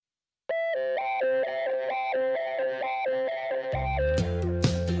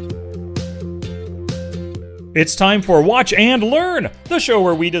It's time for Watch and Learn, the show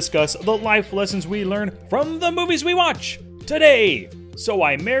where we discuss the life lessons we learn from the movies we watch. Today, So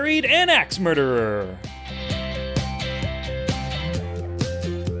I Married an Axe Murderer.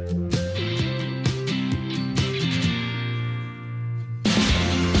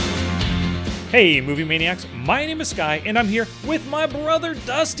 Hey, Movie Maniacs, my name is Sky, and I'm here with my brother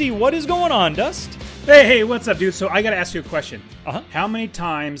Dusty. What is going on, Dust? Hey, what's up, dude? So I gotta ask you a question. Uh-huh. How many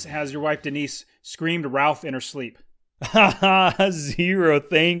times has your wife Denise screamed Ralph in her sleep? Zero,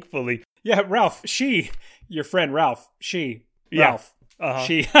 thankfully. Yeah, Ralph. Your friend Ralph. Ralph. Uh-huh.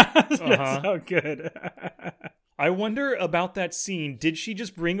 She. Uh-huh. So good. I wonder about that scene. Did she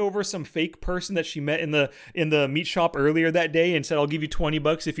just bring over some fake person that she met in the meat shop earlier that day and said, "I'll give you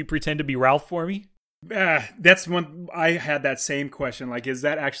 $20 if you pretend to be Ralph for me"? That's one. I had that same question. Like, is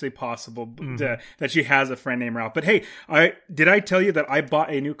that actually possible that she has a friend named Ralph? But hey, did I tell you that I bought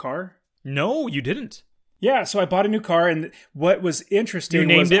a new car? No, you didn't. Yeah, so I bought a new car, and what was interesting You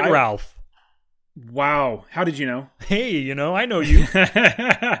named was it Ralph. Wow. How did you know? Hey, I know you.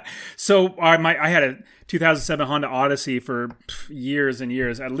 So I had a 2007 Honda Odyssey for years and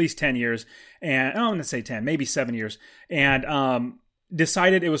years, at least 10 years. And I'm going to say 10, maybe 7 years. And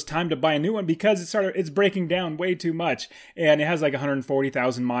decided it was time to buy a new one because it's breaking down way too much. And it has like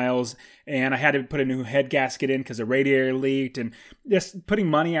 140,000 miles. And I had to put a new head gasket in because the radiator leaked. And just putting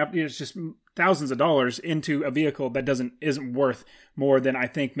money out, it's just thousands of dollars into a vehicle that isn't worth more than I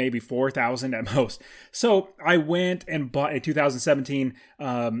think maybe $4,000 at most. So I went and bought a 2017,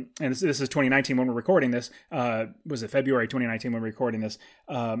 and this is 2019 when we're recording this. Was it February 2019 when we're recording this?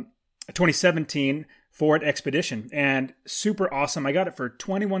 2017 Ford Expedition, and super awesome. I got it for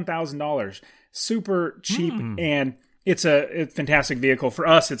 $21,000, super cheap, and it's a fantastic vehicle for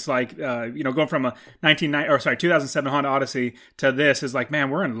us. It's like going from a 2007 Honda Odyssey to this is like,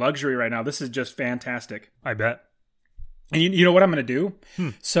 man, we're in luxury right now. This is just fantastic. I bet. And you know what I'm going to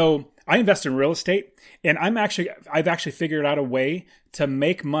do? So I invest in real estate, and I've actually figured out a way to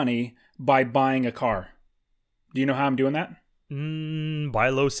make money by buying a car. Do you know how I'm doing that? Buy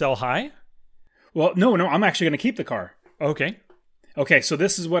low, sell high? Well, no, I'm actually going to keep the car. Okay. Okay, so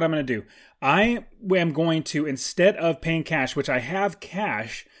this is what I'm going to do. I am going to, instead of paying cash, which I have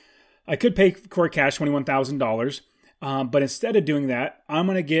cash, I could pay for cash $21,000, but instead of doing that, I'm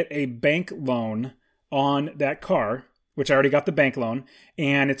going to get a bank loan on that car, which I already got the bank loan,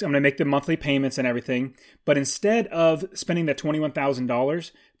 and I'm going to make the monthly payments and everything. But instead of spending that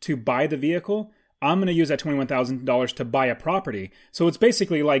 $21,000 to buy the vehicle, I'm going to use that $21,000 to buy a property. So it's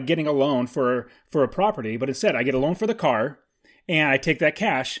basically like getting a loan for a property, but instead I get a loan for the car, and I take that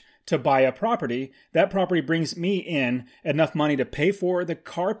cash to buy a property. That property brings me in enough money to pay for the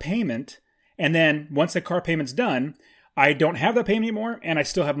car payment, and then once the car payment's done, I don't have that payment anymore, and I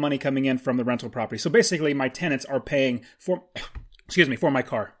still have money coming in from the rental property. So basically, my tenants are paying for my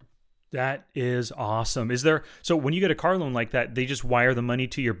car. That is awesome. So when you get a car loan like that, they just wire the money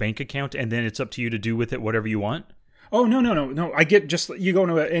to your bank account and then it's up to you to do with it whatever you want? Oh, no. You go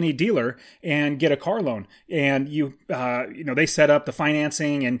to any dealer and get a car loan, and they set up the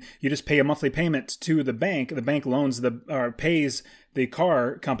financing, and you just pay a monthly payment to the bank. The bank pays the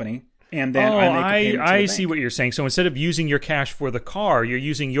car company. And then I make a payment to the bank. See what you're saying. So instead of using your cash for the car, you're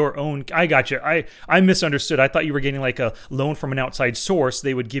using your own. I got you. I misunderstood. I thought you were getting like a loan from an outside source.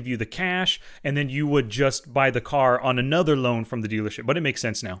 They would give you the cash, and then you would just buy the car on another loan from the dealership. But it makes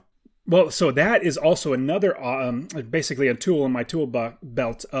sense now. Well, so that is also another, basically a tool in my tool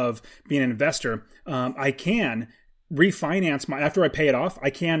belt of being an investor. I can refinance after I pay it off, I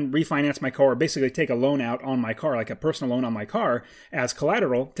can refinance my car, or basically take a loan out on my car, like a personal loan on my car as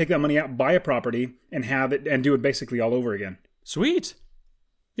collateral, take that money out, buy a property, and have it, and do it basically all over again. Sweet.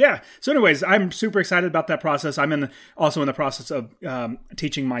 Yeah. So anyways, I'm super excited about that process. I'm also in the process of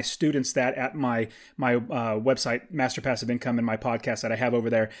teaching my students that at my website, Master Passive Income, and my podcast that I have over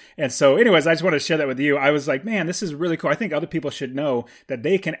there. And so anyways, I just want to share that with you. I was like, man, this is really cool. I think other people should know that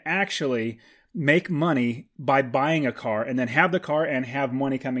they can actually make money by buying a car, and then have the car and have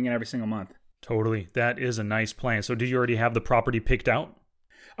money coming in every single month. Totally. That is a nice plan. So do you already have the property picked out?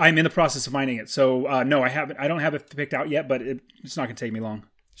 I'm in the process of finding it. So no, I haven't. I don't have it picked out yet, but it's not going to take me long.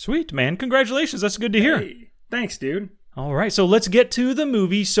 Sweet, man. Congratulations. That's good to hear. Hey, thanks, dude. All right, so let's get to the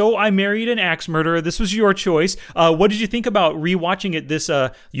movie. So I Married an Axe Murderer. This was your choice. What did you think about rewatching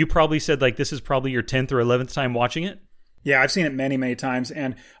it? You probably said like this is probably your 10th or 11th time watching it? Yeah, I've seen it many, many times,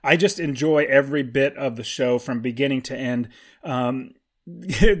 and I just enjoy every bit of the show from beginning to end.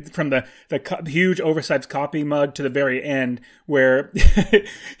 from the huge oversized coffee mug to the very end where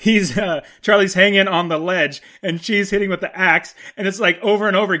he's Charlie's hanging on the ledge and she's hitting with the axe, and it's like over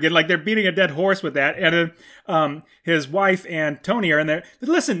and over again, like they're beating a dead horse with that. And then his wife and Tony are in there.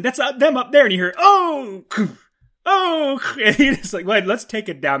 Listen, that's them up there, and you hear oh, and he's like, well, let's take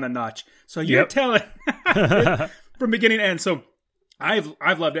it down a notch. So you're telling from beginning to end. So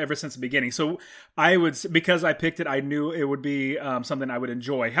I've loved it ever since the beginning. So because I picked it, I knew it would be something I would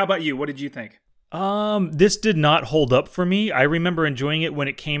enjoy. How about you? What did you think? This did not hold up for me. I remember enjoying it when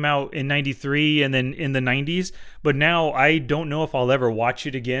it came out in 93 and then in the 90s, but now I don't know if I'll ever watch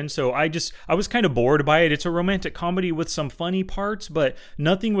it again. So I was kind of bored by it. It's a romantic comedy with some funny parts, but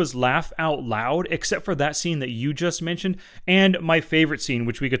nothing was laugh out loud except for that scene that you just mentioned and my favorite scene,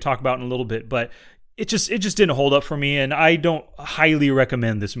 which we could talk about in a little bit, but it just didn't hold up for me, and I don't highly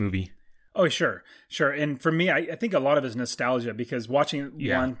recommend this movie. Oh, sure. And for me, I think a lot of it is nostalgia, because watching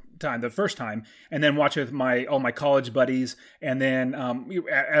one time, the first time, and then watching with all my college buddies, and then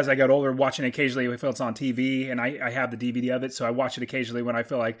as I got older, watching occasionally if it's on TV, and I have the DVD of it, so I watch it occasionally when I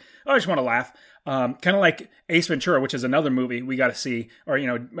feel like, I just want to laugh. Kind of like Ace Ventura, which is another movie we got to see or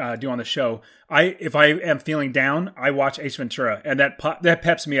do on the show. If I am feeling down, I watch Ace Ventura, and that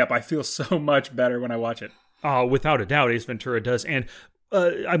peps me up. I feel so much better when I watch it. Without a doubt, Ace Ventura does, and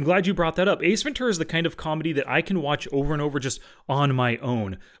I'm glad you brought that up. Ace Ventura is the kind of comedy that I can watch over and over just on my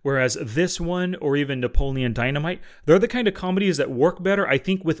own. Whereas this one, or even Napoleon Dynamite, they're the kind of comedies that work better, I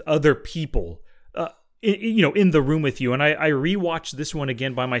think, with other people, in the room with you. And I rewatched this one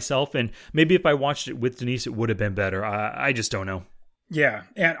again by myself, and maybe if I watched it with Denise, it would have been better. I just don't know. Yeah,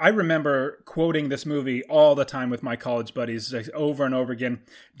 and I remember quoting this movie all the time with my college buddies, like, over and over again,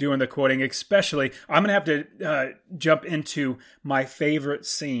 doing the quoting. Especially, I'm going to have to jump into my favorite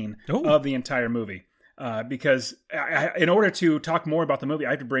scene of the entire movie, because in order to talk more about the movie,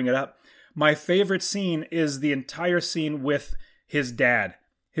 I have to bring it up. My favorite scene is the entire scene with his dad.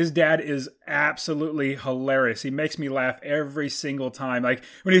 His dad is absolutely hilarious. He makes me laugh every single time. Like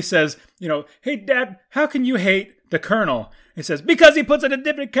when he says, hey, Dad, how can you hate the Colonel? He says, because he puts in a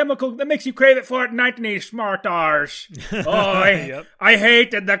different chemical that makes you crave it for it 19 smart hours. I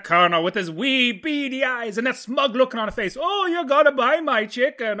hated the Colonel with his wee beady eyes and that smug looking on his face. Oh, you're going to buy my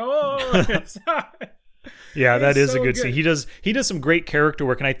chicken. Oh, yeah, that is so a good scene. He does some great character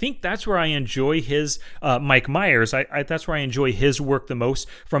work, and I think that's where I enjoy his Mike Myers. That's where I enjoy his work the most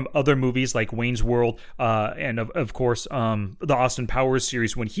from other movies like Wayne's World, and of course the Austin Powers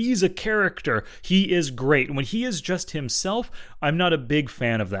series. When he's a character, he is great. When he is just himself, I'm not a big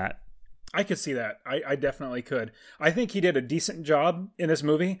fan of that. I could see that. I definitely could. I think he did a decent job in this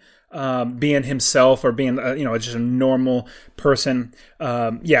movie, being himself or being, just a normal person.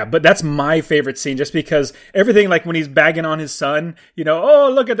 But that's my favorite scene, just because everything, like when he's bagging on his son,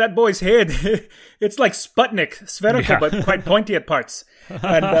 oh, look at that boy's head. It's like Sputnik, spherical, but quite pointy at parts.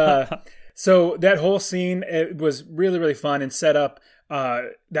 And so that whole scene, it was really, really fun and set up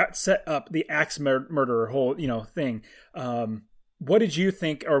the axe murderer whole, thing. What did you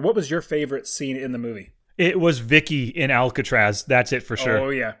think, or what was your favorite scene in the movie? It was Vicky in Alcatraz. That's it for sure. Oh,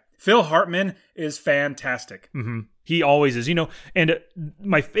 yeah. Phil Hartman is fantastic. Mm-hmm. He always is, and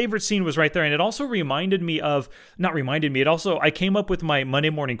my favorite scene was right there. And it also I came up with my Monday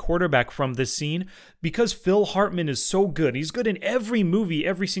morning quarterback from this scene because Phil Hartman is so good. He's good in every movie,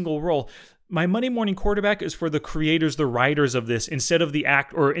 every single role. My Monday morning quarterback is for the creators, the writers of this, instead of the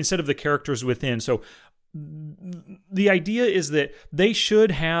characters within. So the idea is that they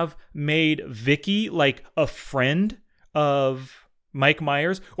should have made Vicky like a friend of Mike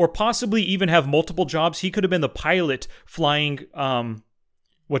Myers, or possibly even have multiple jobs. He could have been the pilot flying,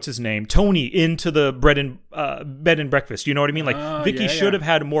 what's his name? Tony into the bed and breakfast. You know what I mean? Like Vicky should have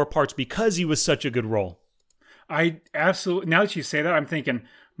had more parts because he was such a good role. I absolutely, now that you say that, I'm thinking,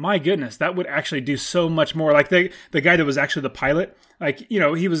 my goodness, that would actually do so much more. Like the guy that was actually the pilot, like,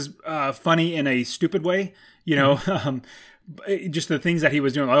 he was funny in a stupid way, just the things that he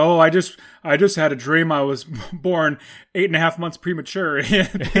was doing. Like, oh, I just had a dream I was born 8.5 months premature,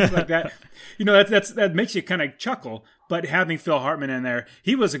 things like that. That makes you kind of chuckle. But having Phil Hartman in there,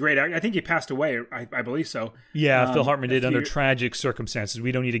 he was a great actor. I think he passed away. I believe so. Yeah, Phil Hartman did under tragic circumstances.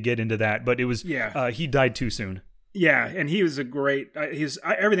 We don't need to get into that, but it was he died too soon. Yeah, and he was a great.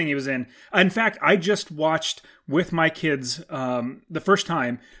 Everything he was in. In fact, I just watched with my kids the first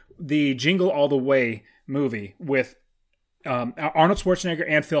time the Jingle All the Way movie with Arnold Schwarzenegger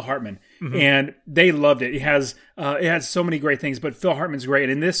and Phil Hartman, and they loved it. It has so many great things, but Phil Hartman's great.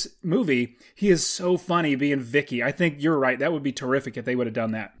 And in this movie, he is so funny being Vicky. I think you're right. That would be terrific if they would have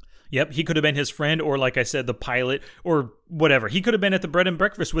done that. Yep, he could have been his friend, or like I said, the pilot, or whatever. He could have been at the bread and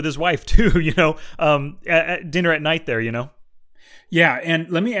breakfast with his wife too. At dinner at night there. Yeah, and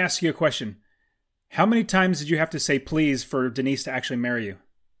let me ask you a question. How many times did you have to say please for Denise to actually marry you?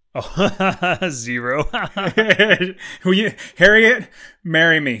 Oh, 0. Will you, Harriet,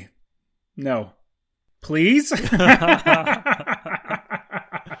 marry me? No. Please? Yep.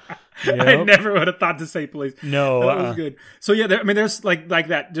 I never would have thought to say please. No. That was good. So yeah, there's like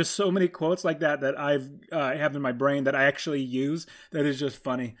that, just so many quotes like that I have in my brain that I actually use that is just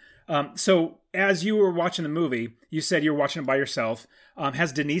funny. So as you were watching the movie, you said you were watching it by yourself.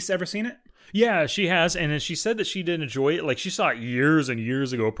 Has Denise ever seen it? Yeah, she has, and she said that she did enjoy it. Like, she saw it years and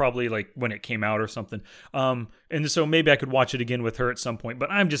years ago, probably like when it came out or something. And so maybe I could watch it again with her at some point.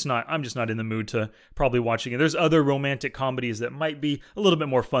 But I'm just not in the mood to probably watch it again. There's other romantic comedies that might be a little bit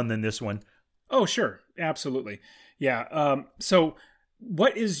more fun than this one. Oh, sure, absolutely, yeah. So,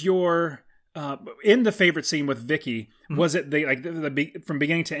 what is your in the favorite scene with Vicky? Was it the from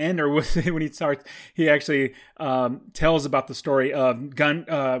beginning to end, or was it when he actually tells about the story of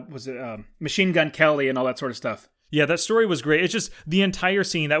Machine Gun Kelly and all that sort of stuff? Yeah, that story was great. It's just the entire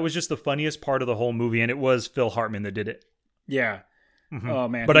scene, that was just the funniest part of the whole movie, and it was Phil Hartman that did it. Yeah. Mm-hmm. Oh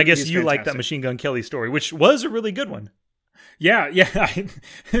man. But I guess you like that Machine Gun Kelly story, which was a really good one. Yeah.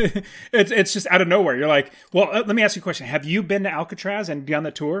 It's just out of nowhere. You're like, well, let me ask you a question. Have you been to Alcatraz and done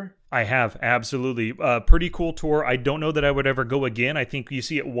the tour? I have, absolutely. Pretty cool tour. I don't know that I would ever go again. I think you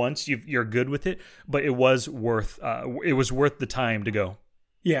see it once, you're good with it, but it was worth the time to go.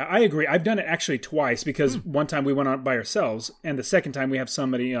 Yeah, I agree. I've done it actually twice because one time we went on by ourselves, and the second time we have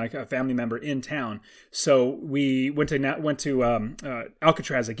somebody, like a family member, in town. So we went to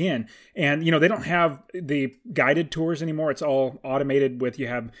Alcatraz again, and they don't have the guided tours anymore. It's all automated with you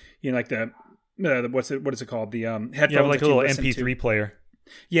have like the what is it called, the headphones. Yeah, like a little MP3 player.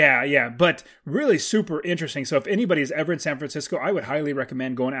 Yeah, but really super interesting. So if anybody's ever in San Francisco, I would highly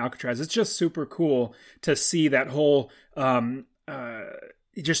recommend going to Alcatraz. It's just super cool to see that whole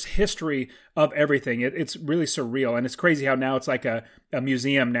just history of everything. It's really surreal, and it's crazy how now it's like a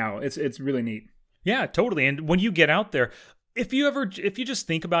museum now. It's really neat. Yeah, totally. And when you get out there, if you just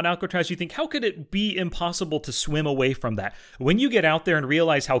think about Alcatraz, you think, how could it be impossible to swim away from that? When you get out there and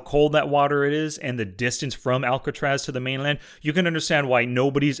realize how cold that water is and the distance from Alcatraz to the mainland, you can understand why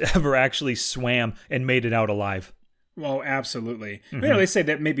nobody's ever actually swam and made it out alive. Well, absolutely. Mm-hmm. They say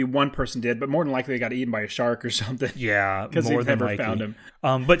that maybe one person did, but more than likely they got eaten by a shark or something. Yeah, because they've never found him.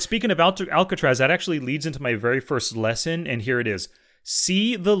 But speaking of Alcatraz, that actually leads into my very first lesson, and here it is.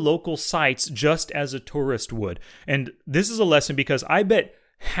 See the local sites just as a tourist would. And this is a lesson because I bet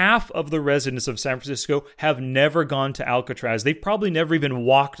half of the residents of San Francisco have never gone to Alcatraz. They've probably never even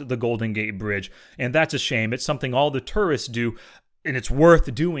walked the Golden Gate Bridge, and that's a shame. It's something all the tourists do, and it's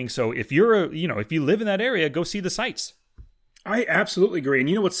worth doing. So if if you live in that area, go see the sights. I absolutely agree. And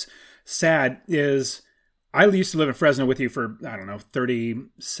you know what's sad is I used to live in Fresno with you for,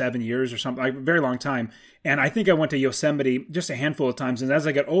 37 years or something, like a very long time. And I think I went to Yosemite just a handful of times. And as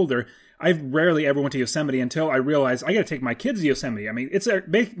I got older, I rarely ever went to Yosemite until I realized I got to take my kids to Yosemite. I mean, it's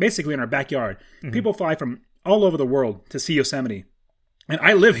basically in our backyard. Mm-hmm. People fly from all over the world to see Yosemite. And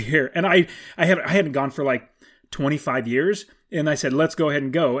I live here, and I hadn't gone for like 25 years. And I said, let's go ahead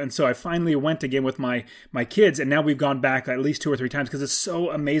and go. And so I finally went again with my kids. And now we've gone back at least 2 or 3 times because it's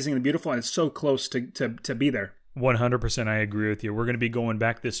so amazing and beautiful. And it's so close to be there. 100%. I agree with you. We're going to be going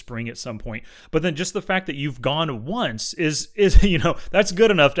back this spring at some point. But then just the fact that you've gone once is that's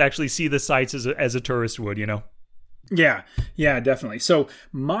good enough to actually see the sights as a tourist would, Yeah, definitely. So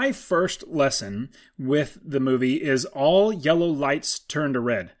my first lesson with the movie is all yellow lights turn to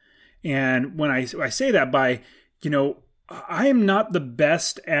red. And when I say that by, I am not the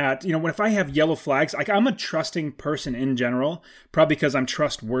best at, if I have yellow flags, like I'm a trusting person in general, probably because I'm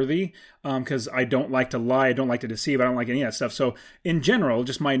trustworthy, because I don't like to lie, I don't like to deceive, I don't like any of that stuff. So in general,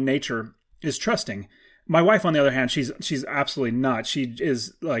 just my nature is trusting. My wife, on the other hand, she's absolutely not. She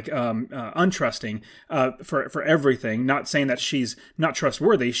is like untrusting for everything. Not saying that she's not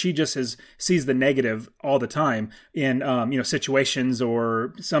trustworthy. She just sees the negative all the time in situations,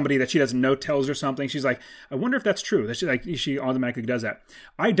 or somebody that she doesn't know tells her something. She's like, I wonder if that's true. That she automatically does that.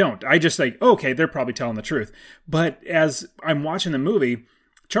 I don't. I just like, okay, they're probably telling the truth. But as I'm watching the movie,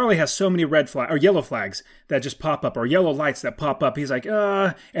 Charlie has so many red flags or yellow flags that just pop up, or yellow lights that pop up. He's like,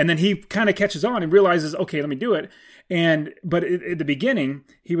 and then he kind of catches on and realizes, okay, let me do it. But at the beginning,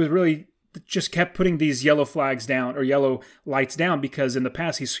 he was really just kept putting these yellow flags down or yellow lights down because in the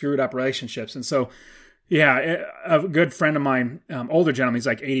past he screwed up relationships. And so, yeah, a good friend of mine, older gentleman, he's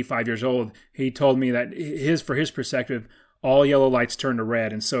like 85 years old. He told me that for his perspective, all yellow lights turn to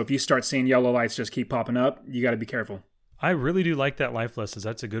red. And so if you start seeing yellow lights just keep popping up, you got to be careful. I really do like that life lessons.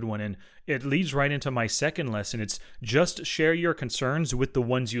 That's a good one. And it leads right into my second lesson. It's just share your concerns with the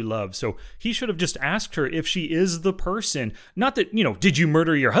ones you love. So he should have just asked her if she is the person. Not that, did you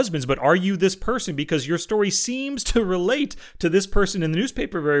murder your husbands, but are you this person? Because your story seems to relate to this person in the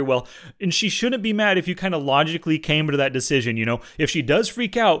newspaper very well. And she shouldn't be mad if you kind of logically came to that decision. If she does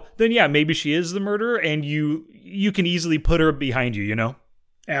freak out, then yeah, maybe she is the murderer and you can easily put her behind you,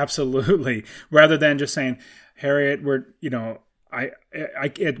 Absolutely. Rather than just saying, Harriet, we're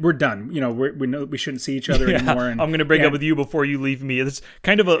done. We know we shouldn't see each other anymore. And I'm going to break up with you before you leave me. It's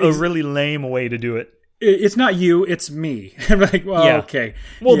kind of a really lame way to do it. It's not you, it's me. I'm like, well, yeah. Okay.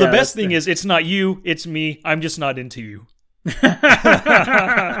 Well, the best thing is it's not you, it's me. I'm just not into you.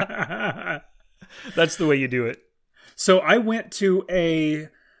 That's the way you do it. So I went to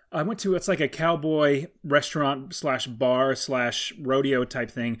it's like a cowboy restaurant / bar / rodeo type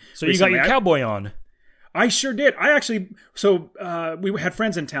thing. So recently. You got your cowboy on. I sure did. We had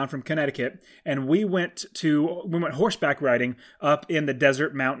friends in town from Connecticut, and we went horseback riding up in the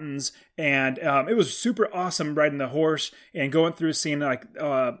desert mountains, and it was super awesome riding the horse and going through, seeing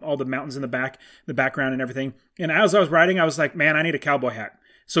all the mountains in the background and everything. And as I was riding, I was like, man, I need a cowboy hat.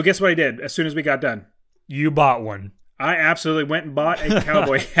 So guess what I did as soon as we got done? You bought one. I absolutely went and bought a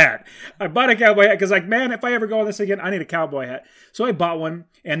cowboy hat. I bought a cowboy hat because, man, if I ever go on this again, I need a cowboy hat. So I bought one.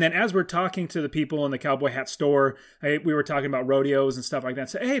 And then as we're talking to the people in the cowboy hat store, we were talking about rodeos and stuff like that.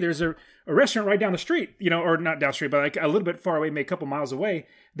 So, hey, there's a restaurant right down the street, or not down the street, but a little bit far away, maybe a couple miles away.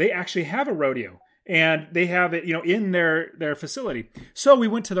 They actually have a rodeo. And they have it, in their facility. So we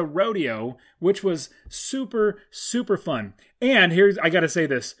went to the rodeo, which was super, super fun. And I got to say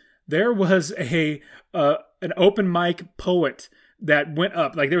this. There was an open mic poet that went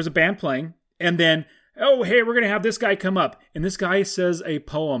up. Like, there was a band playing, and then, oh, hey, we're going to have this guy come up. And this guy says a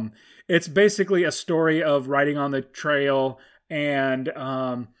poem. It's basically a story of riding on the trail, and,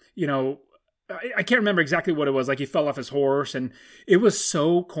 I can't remember exactly what it was. Like, he fell off his horse, and it was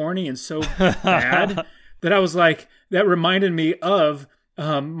so corny and so bad that I was like, that reminded me of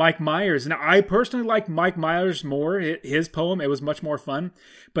Mike Myers. Now, I personally like Mike Myers more. His poem, it was much more fun.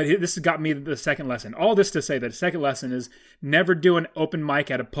 But this got me the second lesson. All this to say that the second lesson is never do an open mic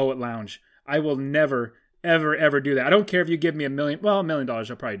at a poet lounge. I will never, ever, ever do that. I don't care if you give me $1 million. Well, $1 million, I'll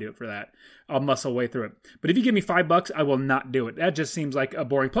probably do it for that. I'll muscle way through it. But if you give me $5, I will not do it. That just seems like a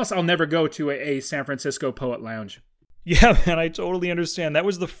boring. Plus, I'll never go to a San Francisco poet lounge. Yeah, man, I totally understand. That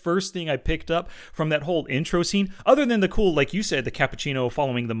was the first thing I picked up from that whole intro scene. Other than the cool, like you said, the cappuccino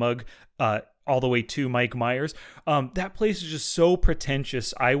following the mug all the way to Mike Myers. That place is just so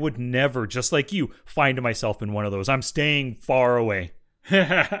pretentious. I would never, just like you, find myself in one of those. I'm staying far away.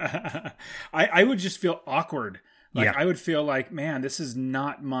 I would just feel awkward. Yeah. I would feel like, man, this is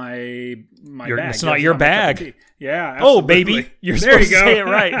not my bag. It's not your bag. Yeah, absolutely. Oh, baby, you're supposed to say it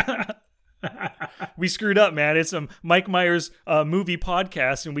right. We screwed up, man. It's a Mike Myers movie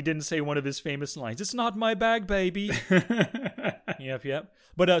podcast, and we didn't say one of his famous lines. It's not my bag, baby. Yep.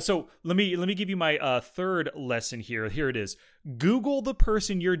 But so let me give you my third lesson here. Here it is. Google the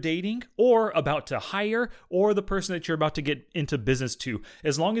person you're dating or about to hire, or the person that you're about to get into business to.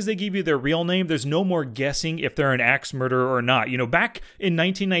 As long as they give you their real name, there's no more guessing if they're an axe murderer or not. Back in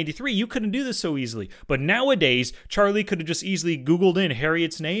 1993, you couldn't do this so easily. But nowadays, Charlie could have just easily Googled in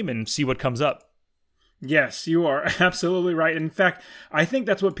Harriet's name and see what comes up. Yes, you are absolutely right. In fact, I think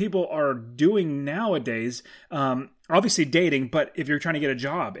that's what people are doing nowadays. Obviously dating, but if you're trying to get a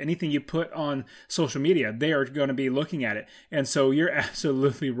job, anything you put on social media, they are going to be looking at it. And so you're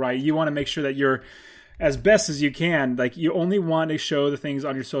absolutely right. You want to make sure that you're as best as you can. Like, you only want to show the things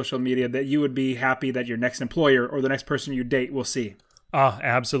on your social media that you would be happy that your next employer or the next person you date will see.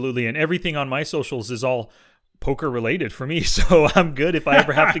 Absolutely. And everything on my socials is all poker related for me. So I'm good. If I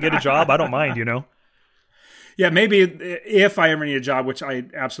ever have to get a job, I don't mind, Yeah, maybe if I ever need a job, which I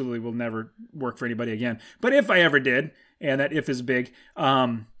absolutely will never work for anybody again. But if I ever did, and that if is big,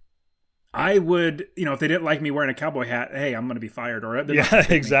 I would, if they didn't like me wearing a cowboy hat, hey, I'm going to be fired. Or yeah,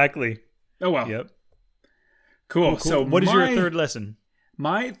 exactly. Oh, well. Yep. Cool. So what is your third lesson?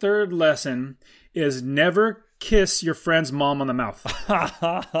 My third lesson is never kiss your friend's mom on the mouth.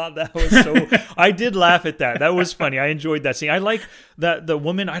 That was so... I did laugh at that. That was funny. I enjoyed that scene. I like that the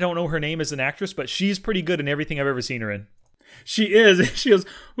woman, I don't know her name as an actress, but she's pretty good in everything I've ever seen her in. She is. She goes,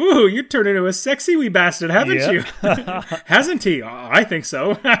 ooh, you turned into a sexy wee bastard, haven't you? Hasn't he? I think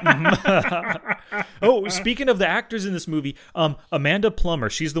so. Oh, speaking of the actors in this movie, Amanda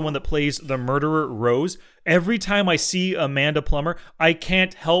Plummer, she's the one that plays the murderer Rose. Every time I see Amanda Plummer, I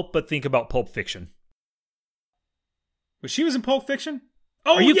can't help but think about Pulp Fiction. She was in Pulp Fiction?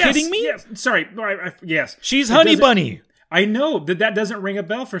 Oh, Are you yes, kidding me? Yes. Sorry. Yes. She's Honey Bunny. I know that doesn't ring a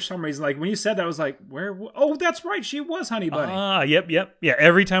bell for some reason. Like when you said that, I was like, "Where? Oh, that's right. She was Honey Bunny." Yep. Yeah,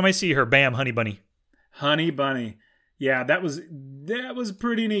 every time I see her, bam, Honey Bunny. Honey Bunny. Yeah, that was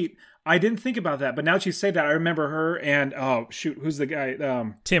pretty neat. I didn't think about that, but now that you say that, I remember her and oh shoot, who's the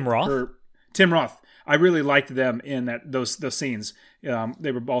guy? Tim Roth. Tim Roth. I really liked them in those scenes.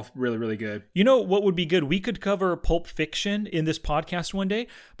 They were both really, really good. You know what would be good? We could cover Pulp Fiction in this podcast one day,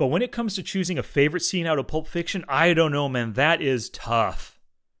 but when it comes to choosing a favorite scene out of Pulp Fiction, I don't know, man. That is tough.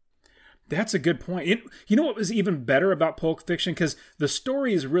 That's a good point. You know what was even better about Pulp Fiction? Because the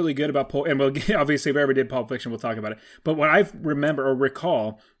story is really good about Pulp, and we'll obviously if we ever did Pulp Fiction, we'll talk about it. But what I remember or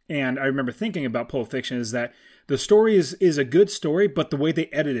recall, and I remember thinking about Pulp Fiction, is that the story is a good story, but the way they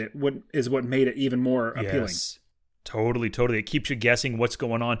edit it is what made it even more appealing. Yes. Totally. It keeps you guessing what's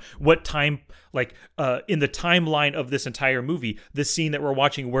going on. What time, in the timeline of this entire movie, this scene that we're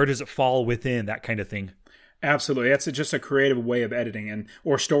watching, where does it fall within, that kind of thing. Absolutely. That's just a creative way of editing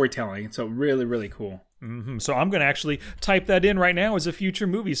or storytelling. So really, really cool. Mm-hmm. So I'm going to actually type that in right now as a future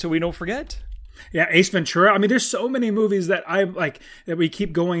movie so we don't forget. Yeah, Ace Ventura. I mean, there's so many movies that I like that we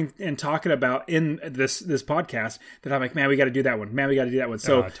keep going and talking about in this podcast that I'm like, man, we got to do that one. Man, we got to do that one.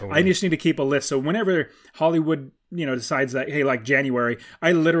 So totally. I just need to keep a list. So whenever Hollywood, decides that, hey, like January,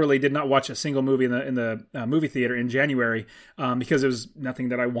 I literally did not watch a single movie in the movie theater in January because it was nothing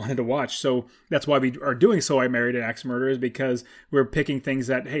that I wanted to watch. So that's why we are doing So I Married an Axe Murderer, is because we're picking things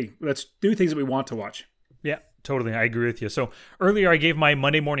that, hey, let's do things that we want to watch. Yeah. Totally, I agree with you. So earlier I gave my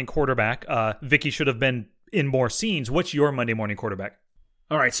Monday morning quarterback. Vicky should have been in more scenes. What's your Monday morning quarterback?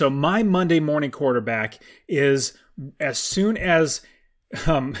 All right, so my Monday morning quarterback is as soon as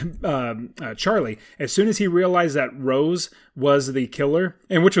Charlie, as soon as he realized that Rose was the killer,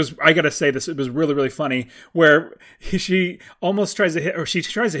 and which was, I gotta say this, it was really, really funny, where she almost tries to hit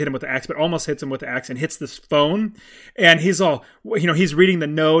him with the axe, but almost hits him with the axe and hits this phone, and he's all, he's reading the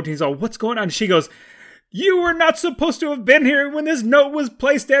note, and he's all, what's going on? And she goes, "You were not supposed to have been here when this note was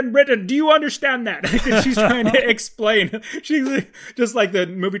placed and written. Do you understand that?" She's trying to explain. She's just like the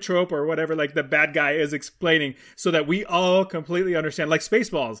movie trope or whatever, like the bad guy is explaining so that we all completely understand. Like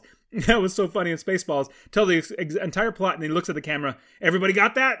Spaceballs. That was so funny in Spaceballs. Tell the entire plot and he looks at the camera. Everybody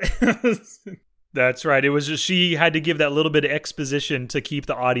got that? That's right. It was just she had to give that little bit of exposition to keep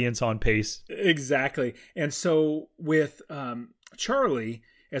the audience on pace. Exactly. And so with Charlie,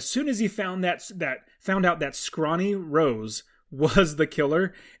 as soon as he found out that scrawny Rose was the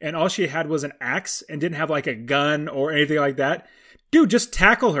killer, and all she had was an axe and didn't have like a gun or anything like that, dude, just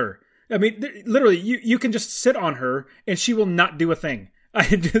tackle her. I mean, literally, you can just sit on her and she will not do a thing.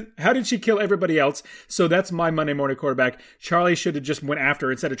 How did she kill everybody else? So that's my Monday morning quarterback. Charlie should have just went after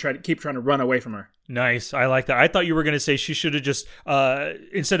her instead of trying to run away from her. Nice. I like that. I thought you were going to say she should have just,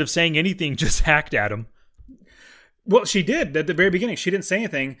 instead of saying anything, just hacked at him. Well, she did at the very beginning. She didn't say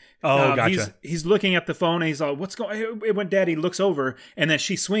anything. Oh, gotcha. He's looking at the phone and he's all, "What's going on?" When Daddy looks over and then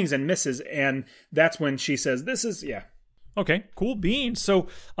she swings and misses. And that's when she says, "This is," yeah. Okay, cool beans. So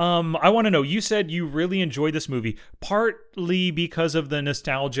I want to know, you said you really enjoyed this movie, partly because of the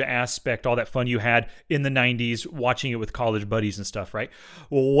nostalgia aspect, all that fun you had in the 90s, watching it with college buddies and stuff, right?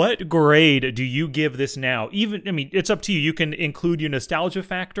 What grade do you give this now? It's up to you. You can include your nostalgia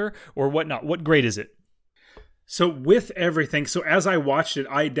factor or whatnot. What grade is it? So with everything, so as I watched it,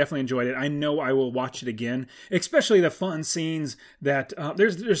 I definitely enjoyed it. I know I will watch it again, especially the fun scenes that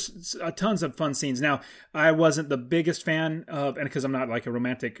there's tons of fun scenes. Now, I wasn't the biggest fan of, and because I'm not like a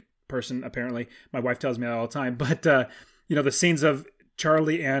romantic person, apparently, my wife tells me that all the time, but the scenes of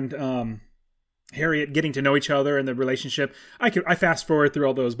Charlie and Harriet getting to know each other and the relationship, I fast forward through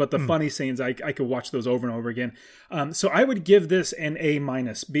all those, but the funny scenes, I could watch those over and over again. So I would give this an A-,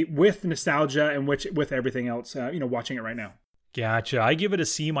 with nostalgia and with everything else, watching it right now. Gotcha. I give it a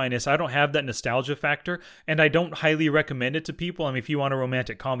C-. I don't have that nostalgia factor, and I don't highly recommend it to people. I mean, if you want a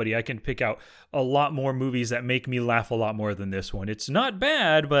romantic comedy, I can pick out a lot more movies that make me laugh a lot more than this one. It's not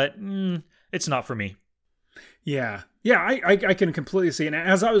bad, but it's not for me. Yeah, I can completely see it. And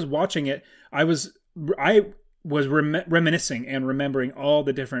as I was watching it, I was reminiscing and remembering all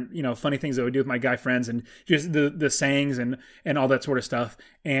the different, funny things I would do with my guy friends and just the sayings and all that sort of stuff.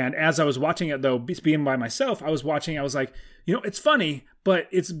 And as I was watching it, though, being by myself, I was like, it's funny, but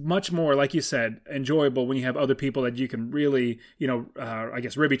it's much more, like you said, enjoyable when you have other people that you can really,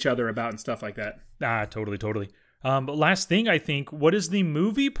 rib each other about and stuff like that. Totally. But last thing, I think, what is the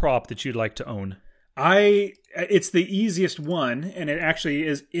movie prop that you'd like to own? It's the easiest one, and it actually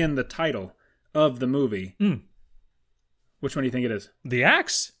is in the title of the movie. Which one do you think it is? The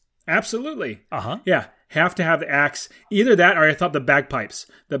axe? Absolutely. Uh-huh. Yeah. have to have the axe. Either that, or I thought the bagpipes.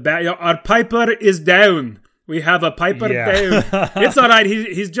 Our piper is down. We have a piper down. It's all right.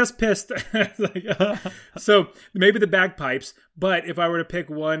 He's just pissed. So maybe the bagpipes. But if I were to pick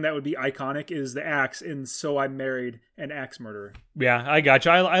one that would be iconic, is the axe in So I Married an Axe Murderer. Yeah, I got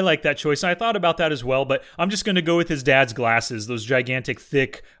you. I like that choice. I thought about that as well, but I'm just going to go with his dad's glasses, those gigantic,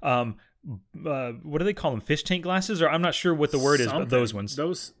 thick, what do they call them? Fish tank glasses? Or I'm not sure what the word is, but those ones.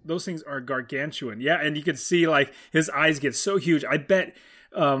 Those things are gargantuan. Yeah, and you could see like his eyes get so huge. I bet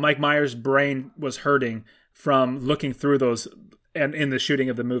Mike Myers' brain was hurting from looking through those and in the shooting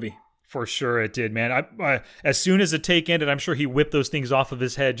of the movie. For sure it did, man. I as soon as the take ended, I'm sure he whipped those things off of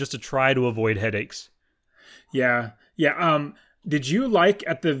his head just to try to avoid headaches. Yeah. Did you like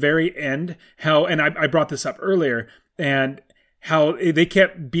at the very end how, and I brought this up earlier, and how they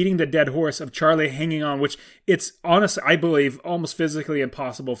kept beating the dead horse of Charlie hanging on, which it's honestly, I believe, almost physically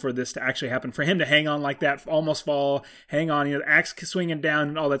impossible for this to actually happen. For him to hang on like that, almost fall, hang on, the axe swinging down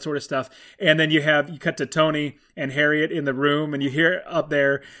and all that sort of stuff. And then you cut to Tony and Harriet in the room, and you hear up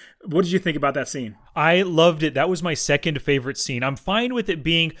there. What did you think about that scene? I loved it. That was my second favorite scene. I'm fine with it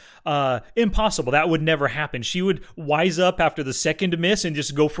being impossible. That would never happen. She would wise up after the second miss and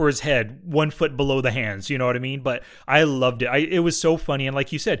just go for his head 1 foot below the hands. You know what I mean? But I loved it. It was so funny. And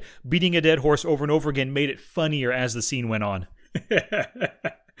like you said, beating a dead horse over and over again made it funnier as the scene went on.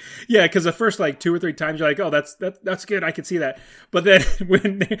 Yeah, because the first like 2 or 3 times you're like, oh, that's good. I can see that. But then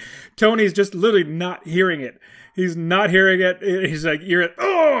when Tony's just literally not hearing it. He's not hearing it. He's like, you're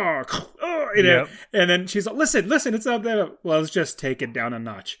Yep. And then she's like, listen, it's up there. Well, let's just take it down a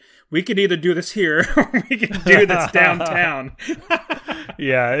notch. We can either do this here or we can do this downtown.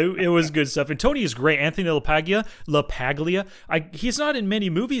 Yeah, it was good stuff. And Tony is great. Anthony LaPaglia. He's not in many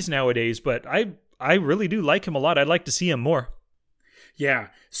movies nowadays, but I really do like him a lot. I'd like to see him more. Yeah.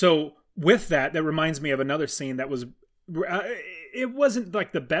 So with that reminds me of another scene that was, it wasn't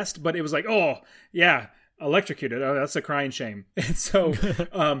like the best, but it was like, oh, yeah. Electrocuted. Oh, that's a crying shame. And so,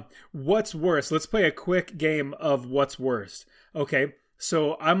 what's worse? Let's play a quick game of what's worse. Okay,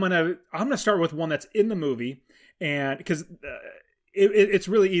 so I'm gonna start with one that's in the movie, and because it's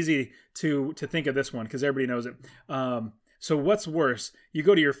really easy to think of this one because everybody knows it. So what's worse? You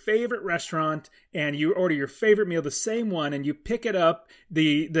go to your favorite restaurant and you order your favorite meal, the same one, and you pick it up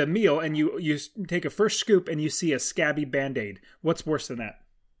the meal and you take a first scoop and you see a scabby Band-Aid. What's worse than that?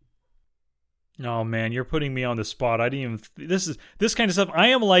 Oh man, you're putting me on the spot. I didn't even. This kind of stuff. I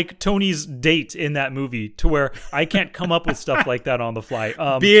am like Tony's date in that movie, to where I can't come up with stuff like that on the fly.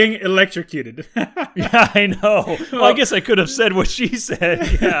 Being electrocuted. Yeah, I know. Well, I guess I could have said what she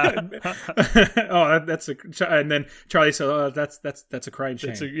said. Yeah. And then Charlie said, "Oh, that's a crying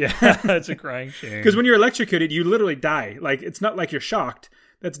shame." That's a crying shame. Because when you're electrocuted, you literally die. Like it's not like you're shocked.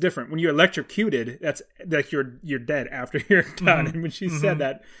 That's different. When you're electrocuted, that's like you're dead after you're done. And when she said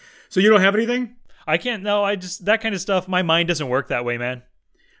that. So you don't have anything? I can't. No, that kind of stuff. My mind doesn't work that way, man.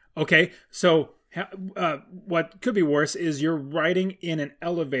 Okay. So what could be worse is you're riding in an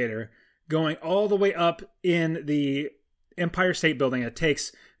elevator going all the way up in the Empire State Building. It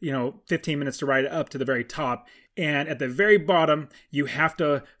takes, 15 minutes to ride up to the very top. And at the very bottom, you have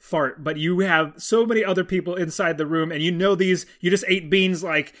to fart. But you have so many other people inside the room. And you just ate beans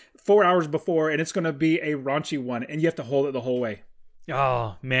like 4 hours before. And it's going to be a raunchy one. And you have to hold it the whole way.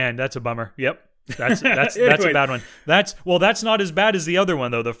 Oh man, that's a bummer. Yep. That's a bad one. That's not as bad as the other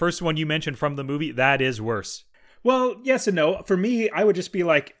one though. The first one you mentioned from the movie, that is worse. Well, yes and no. For me, I would just be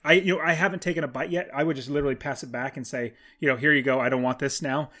like, I haven't taken a bite yet. I would just literally pass it back and say, here you go. I don't want this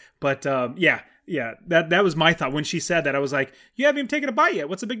now. But yeah, that was my thought when she said that. I was like, you haven't even taken a bite yet.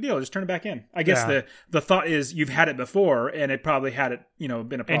 What's the big deal? Just turn it back in. I guess the thought is you've had it before, and it probably had it, been a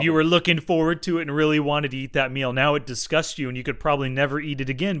problem. And you were looking forward to it and really wanted to eat that meal. Now it disgusts you, and you could probably never eat it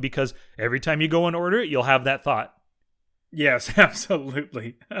again because every time you go and order it, you'll have that thought. Yes,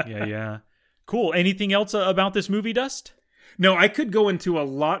 absolutely. Yeah. Cool. Anything else about this movie, Dust? No, I could go into a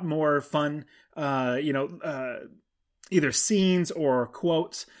lot more fun, either scenes or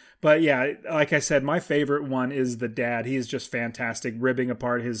quotes. But yeah, like I said, my favorite one is the dad. He's just fantastic, ripping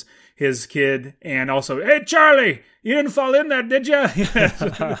apart his kid, and also, hey Charlie, you didn't fall in there, did you?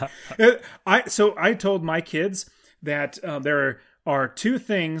 I told my kids that there are 2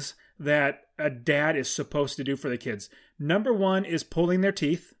 things that a dad is supposed to do for the kids. Number 1 is pulling their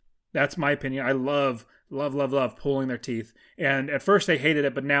teeth. That's my opinion. I love pulling their teeth. And at first they hated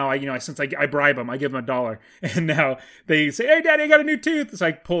it, but now since I bribe them, I give them $1. And now they say, "Hey Daddy, I got a new tooth." So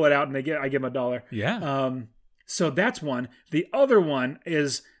I pull it out and I give them $1. Yeah. So that's one. The other one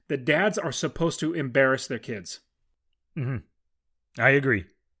is the dads are supposed to embarrass their kids. Mm-hmm. I agree.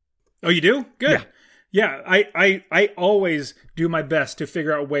 Oh, you do? Good. Yeah, I always do my best to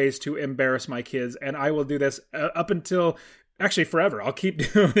figure out ways to embarrass my kids, and I will do this up until actually forever. I'll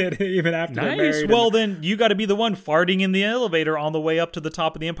keep doing it even after they're married. Well, then you got to be the one farting in the elevator on the way up to the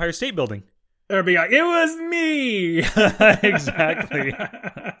top of the Empire State Building. Or be like, it was me. Exactly.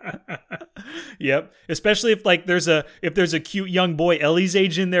 Yep. Especially if there's a cute young boy Ellie's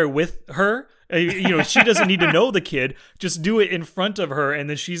age in there with her. She doesn't need to know the kid. Just do it in front of her, and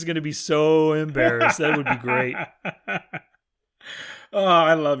then she's going to be so embarrassed. That would be great. Oh,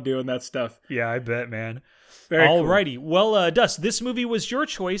 I love doing that stuff. Yeah, I bet, man. Very Alrighty. Cool. Well, Dust, this movie was your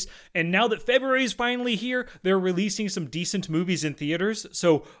choice, and now that February is finally here, they're releasing some decent movies in theaters.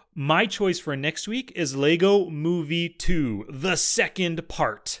 So my choice for next week is Lego Movie 2, the second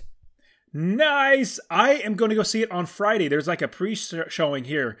part. Nice. I am going to go see it on Friday. There's like a pre-showing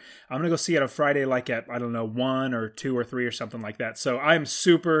here. I'm going to go see it on Friday, like at, I don't know, 1 or 2 or 3 or something like that. So I'm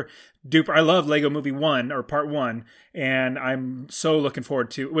super duper. I love Lego Movie 1 or Part 1, and I'm so looking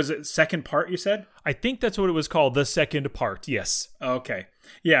forward to. Was it second part? You said? I think that's what it was called, the second part. Yes. Okay.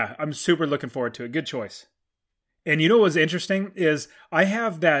 Yeah, I'm super looking forward to it. Good choice. And you know what's interesting is I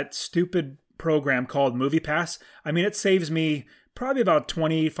have that stupid program called Movie Pass. I mean, it saves me probably about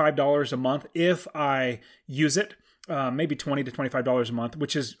 $25 a month if I use it. Maybe $20 to $25 a month,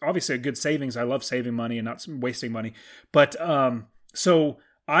 which is obviously a good savings. I love saving money and not wasting money. But so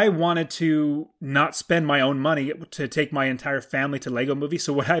I wanted to not spend my own money to take my entire family to Lego Movie.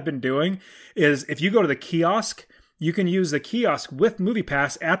 So what I've been doing is if you go to the kiosk, you can use the kiosk with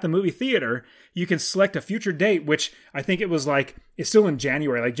MoviePass at the movie theater. You can select a future date, which I think it was it's still in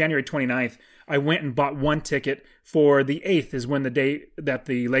January, like January 29th. I went and bought one ticket for the 8th is when the day that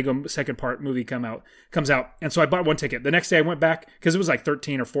the Lego second part movie comes out. And so I bought one ticket. The next day I went back because it was like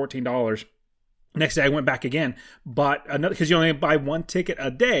 $13 or $14. Next day I went back again, bought another, because you only buy one ticket a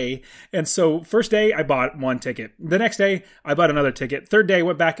day. And so first day I bought one ticket. The next day I bought another ticket. Third day I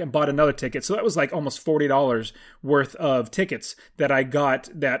went back and bought another ticket. So that was like almost $40 worth of tickets that I got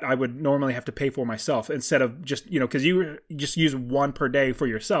that I would normally have to pay for myself instead of just, because you just use one per day for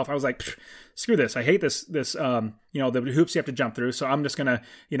yourself. I was like, screw this. I hate this, the hoops you have to jump through. So I'm just going to,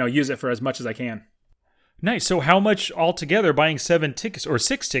 use it for as much as I can. Nice. So how much altogether buying 7 tickets or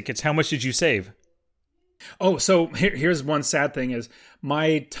 6 tickets, how much did you save? Oh, so here's one sad thing is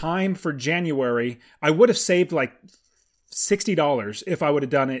my time for January, I would have saved like $60 if I would have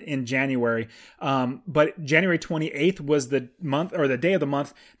done it in January. But January 28th was the month or the day of the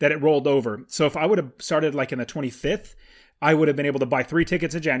month that it rolled over. So if I would have started like in the 25th, I would have been able to buy 3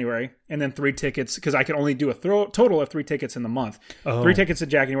 tickets in January and then 3 tickets because I could only do a total of 3 tickets in the month. Oh. 3 tickets in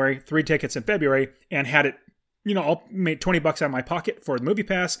January, 3 tickets in February, and had it, I'll make $20 out of my pocket for the movie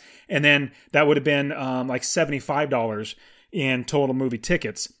pass. And then that would have been like $75 in total movie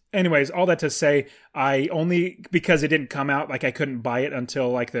tickets. Anyways, all that to say, I only, because it didn't come out, like I couldn't buy it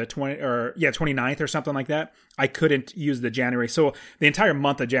until like the 29th or something like that. I couldn't use the January. So the entire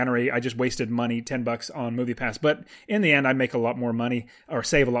month of January, I just wasted money, $10 on movie pass. But in the end, I'd make a lot more money or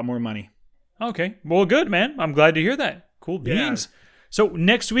save a lot more money. Okay. Well, good, man. I'm glad to hear that. Cool beans. Yeah. So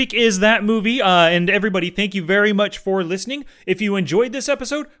next week is that movie, and everybody, thank you very much for listening. If you enjoyed this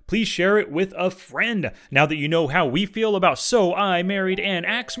episode, please share it with a friend. Now that you know how we feel about So I Married an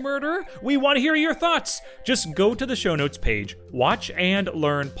Axe Murderer, we want to hear your thoughts. Just go to the show notes page,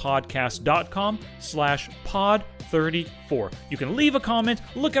 watchandlearnpodcast.com/pod34. You can leave a comment,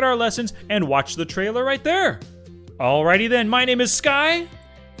 look at our lessons, and watch the trailer right there. Alrighty then, my name is Sky.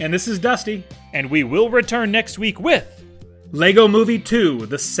 And this is Dusty. And we will return next week with Lego Movie 2,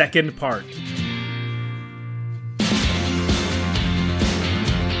 the second part.